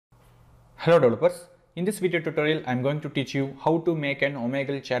Hello developers, in this video tutorial I am going to teach you how to make an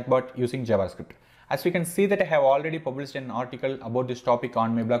Omegle chatbot using JavaScript. As you can see that I have already published an article about this topic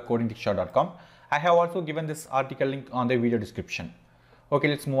on my blog codingdiksha.com. I have also given this article link on the video description. Okay,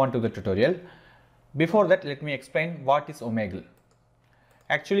 let's move on to the tutorial. Before that, let me explain what is Omegle.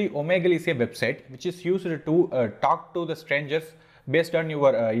 Actually, Omegle is a website which is used to talk to the strangers based on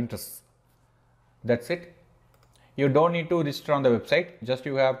your interests. That's it. You don't need to register on the website, just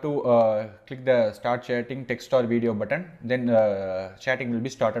you have to click the start chatting text or video button, then chatting will be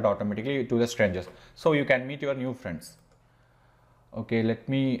started automatically to the strangers, so you can meet your new friends. Okay, let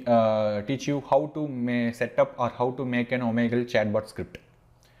me teach you how to set up or how to make an Omegle chatbot script.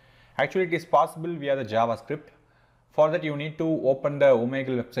 Actually, it is possible via the JavaScript. For that you need to open the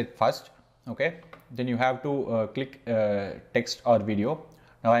Omegle website first. Okay, then you have to click text or video.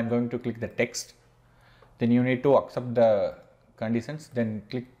 Now I am going to click the text. Then you need to accept the conditions, then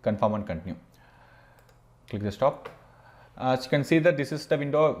click confirm and continue. Click the stop. As you can see that this is the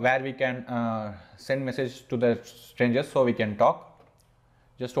window where we can send message to the strangers, so we can talk.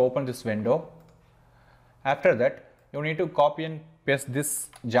 Just open this window. After that, you need to copy and paste this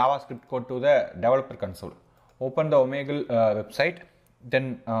JavaScript code to the developer console. Open the Omegle website,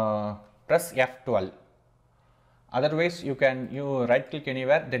 then press F12. Otherwise, you right click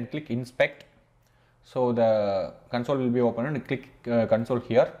anywhere, then click inspect. So the console will be open and click console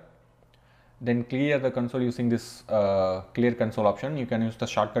here. Then clear the console using this clear console option. You can use the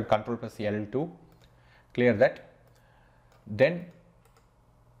shortcut Ctrl plus L to clear that. Then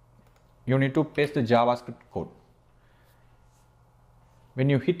you need to paste the JavaScript code. When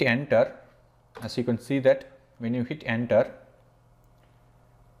you hit enter, as you can see that when you hit enter,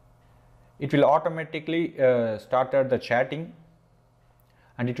 it will automatically start the chatting.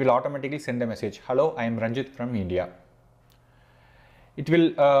 And it will automatically send a message, hello, I am Ranjit from India. It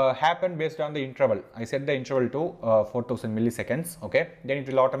will happen based on the interval. I set the interval to 4000 milliseconds. Okay, then it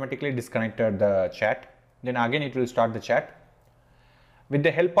will automatically disconnect the chat. Then again it will start the chat. With the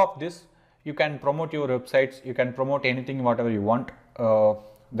help of this, you can promote your websites, you can promote anything whatever you want.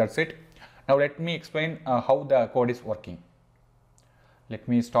 That's it. Now let me explain how the code is working. Let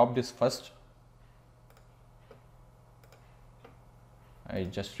me stop this first. I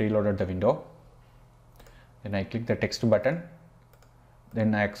just reloaded the window. Then I click the text button.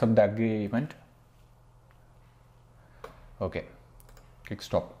 Then I accept the agreement. Okay, click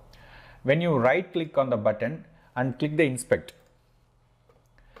stop. When you right click on the button and click the inspect,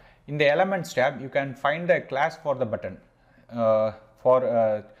 in the elements tab you can find the class for the button.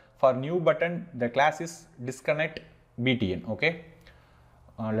 For new button, the class is disconnect btn. Okay,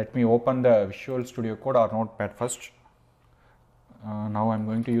 let me open the Visual Studio Code or Notepad first. Now I am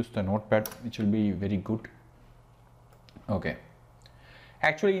going to use the Notepad, which will be very good. Okay,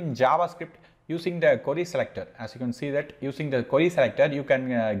 actually in JavaScript, using the query selector, as you can see that using the query selector you can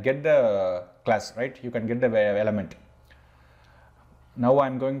get the class, right? You can get the element. Now I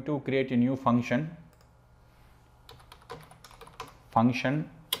am going to create a new function.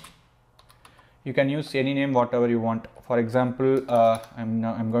 You can use any name whatever you want. For example,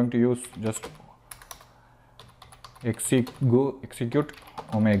 I'm going to use just execute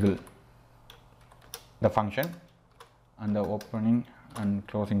Omegle, the function, and the opening and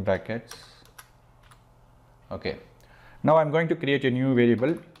closing brackets. Okay, now I'm going to create a new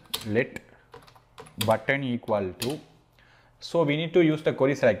variable, let button equal to. So we need to use the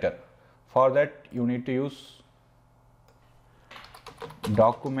query selector. For that you need to use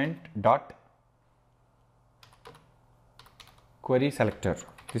document dot query selector.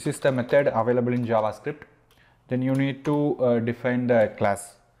 This is the method available in JavaScript. Then you need to define the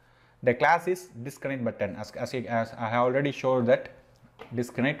class. The class is disconnect button, as I have already showed that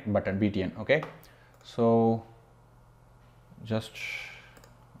disconnect button btn. Okay, so just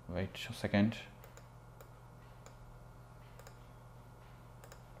wait a second.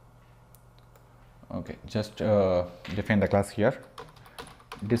 Okay, just define the class here,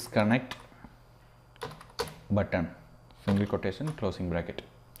 disconnect button, single quotation, closing bracket.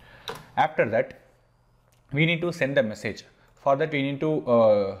 After that, we need to send the message. For that we need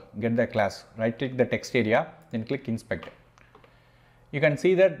to get the class. Right click the text area, then click inspect. You can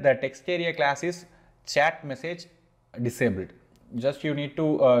see that the text area class is chat message disabled. Just you need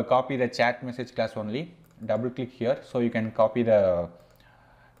to copy the chat message class only. Double click here, so you can copy the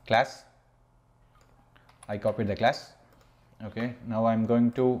class. I copied the class. Okay, now I'm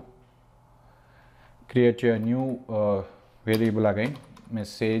going to create a new variable again,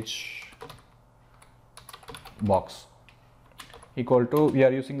 message box equal to, we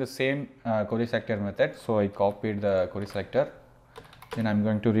are using the same query selector method, so I copied the query selector, Then I'm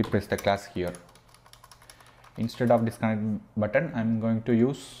going to replace the class here. Instead of disconnect button, I'm going to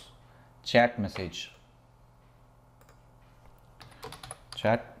use chat message.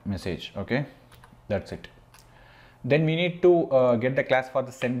 Okay, that's it. Then we need to get the class for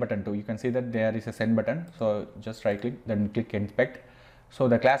the send button too. You can see that there is a send button, so just right click, then click inspect. So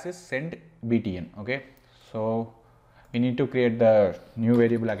the class is send btn. Okay, so we need to create the new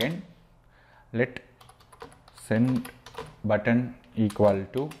variable again. Let send button equal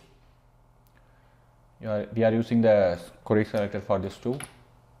to, we are using the query selector for this too.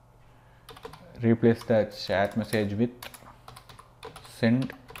 Replace the chat message with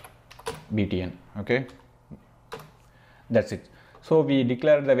send btn. Okay, that's it. So we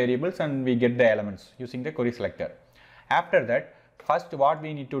declare the variables and we get the elements using the query selector. After that, first what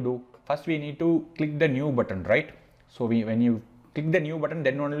we need to do, first we need to click the new button, right? So when you click the new button,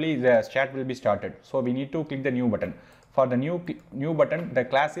 then only the chat will be started. So we need to click the new button. For the new button, the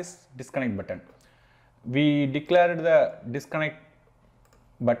class is disconnect button. We declared the disconnect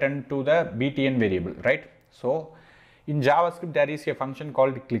button to the btn variable, right? So in JavaScript there is a function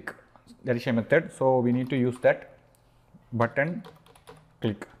called click. There is a method, so we need to use that button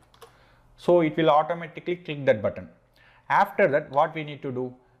click. So it will automatically click that button. After that, what we need to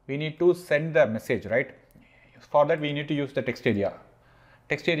do, we need to send the message, right? For that we need to use the text area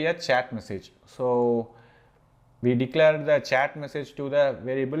chat message. So we declare the chat message to the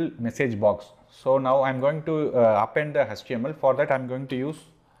variable message box. So now I'm going to append the HTML. For that I'm going to use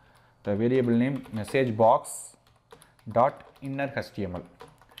the variable name message box dot inner HTML.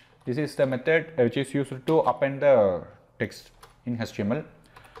 This is the method which is used to append the text in HTML.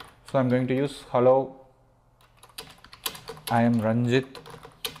 So I'm going to use hello, I am Ranjit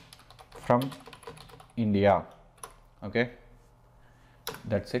from India. Okay,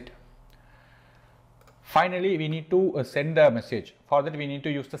 that's it. Finally, we need to send the message. For that we need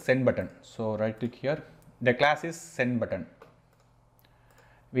to use the send button. So right click here, the class is send button.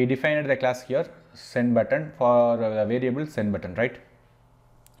 We defined the class here send button for the variable send button, right?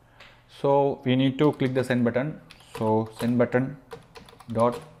 So we need to click the send button. So send button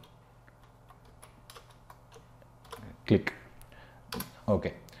dot click.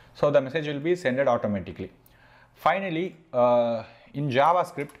 Okay, so the message will be sent automatically. Finally, in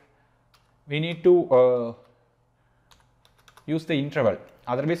JavaScript we need to use the interval,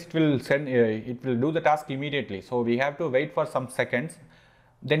 otherwise it will send it will do the task immediately. So we have to wait for some seconds,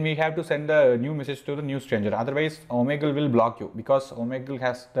 then we have to send the new message to the new stranger, otherwise Omegle will block you, because Omegle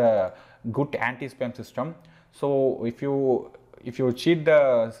has the good anti-spam system. So if you cheat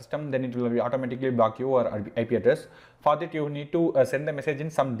the system, then it will automatically block your IP address. For that you need to send the message in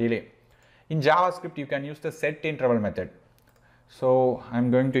some delay. In JavaScript you can use the set interval method. So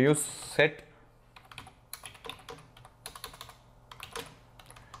I'm going to use set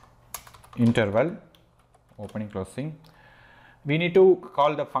interval opening closing. We need to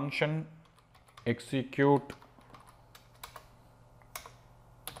call the function execute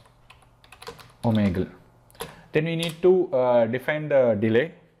Omegle. Then we need to define the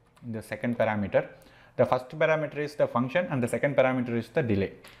delay in the second parameter. The first parameter is the function and the second parameter is the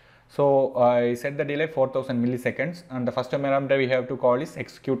delay. So I set the delay 4000 milliseconds, and the first parameter we have to call is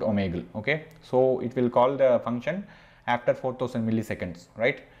execute Omegle. Okay, so it will call the function after 4000 milliseconds,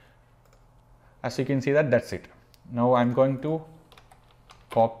 right? As you can see that's it. Now I'm going to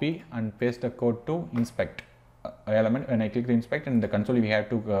copy and paste the code to inspect element. When I click the inspect in the console, we have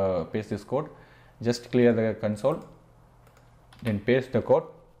to paste this code. Just clear the console, then paste the code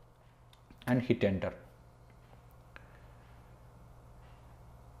and hit enter.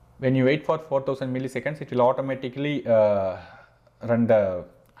 When you wait for 4000 milliseconds, it will automatically run the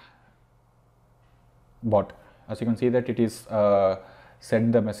bot. As you can see that it is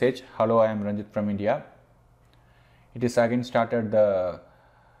send the message, hello, I am Ranjit from India. It is again started the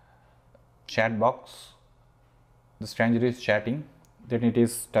chat box. The stranger is chatting. Then it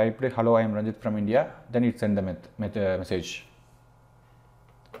is typed hello, I am Ranjit from India. Then it send the message.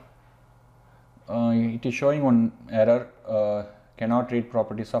 It is showing one error. Cannot read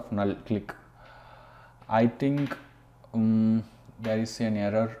properties of null click. I think there is an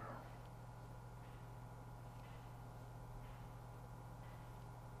error.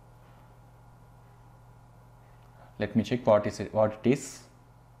 Let me check what it is.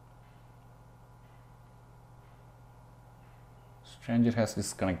 Stranger has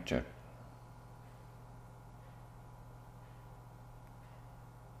disconnected.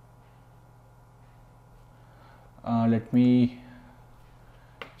 Let me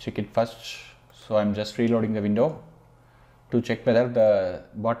check it first. So I'm just reloading the window to check whether the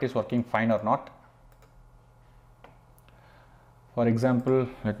bot is working fine or not. For example,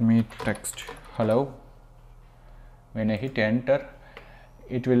 let me text hello. When I hit enter,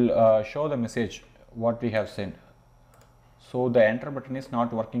 it will show the message what we have sent. So the enter button is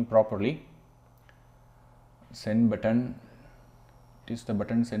not working properly. Send button, it is the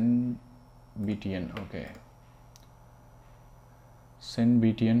button send btn. Okay, send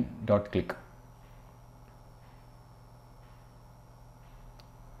btn dot click.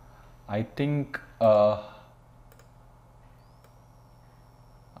 I think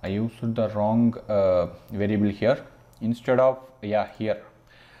I used the wrong variable here. Instead of here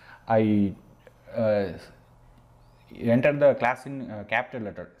I enter the class in capital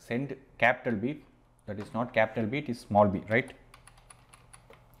letter, send capital B, that is not capital B, it is small b, right?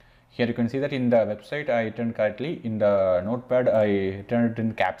 Here you can see that in the website I written correctly, in the notepad I written it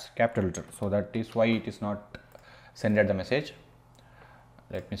in capital letter, so that is why it is not sended the message.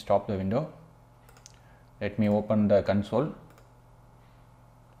 Let me stop the window, let me open the console,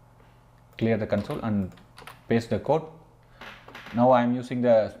 clear the console and paste the code. Now I am using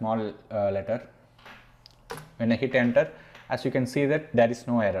the small letter. When I hit enter, as you can see that there is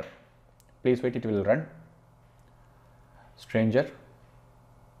no error. Please wait, it will run. Stranger,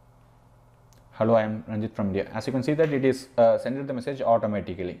 hello, I am Ranjit from India. As you can see that it is sending the message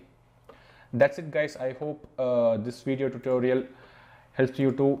automatically. That's it guys. I hope this video tutorial helps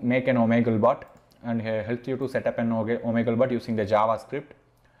you to make an Omegle bot and helps you to set up an Omegle bot using the JavaScript.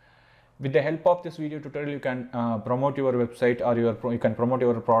 With the help of this video tutorial, you can promote your website or you can promote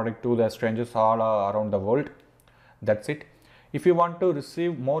your product to the strangers all around the world. That's it. If you want to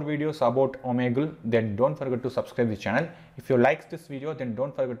receive more videos about Omegle, then don't forget to subscribe the channel. If you like this video, then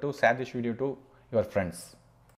don't forget to share this video to your friends.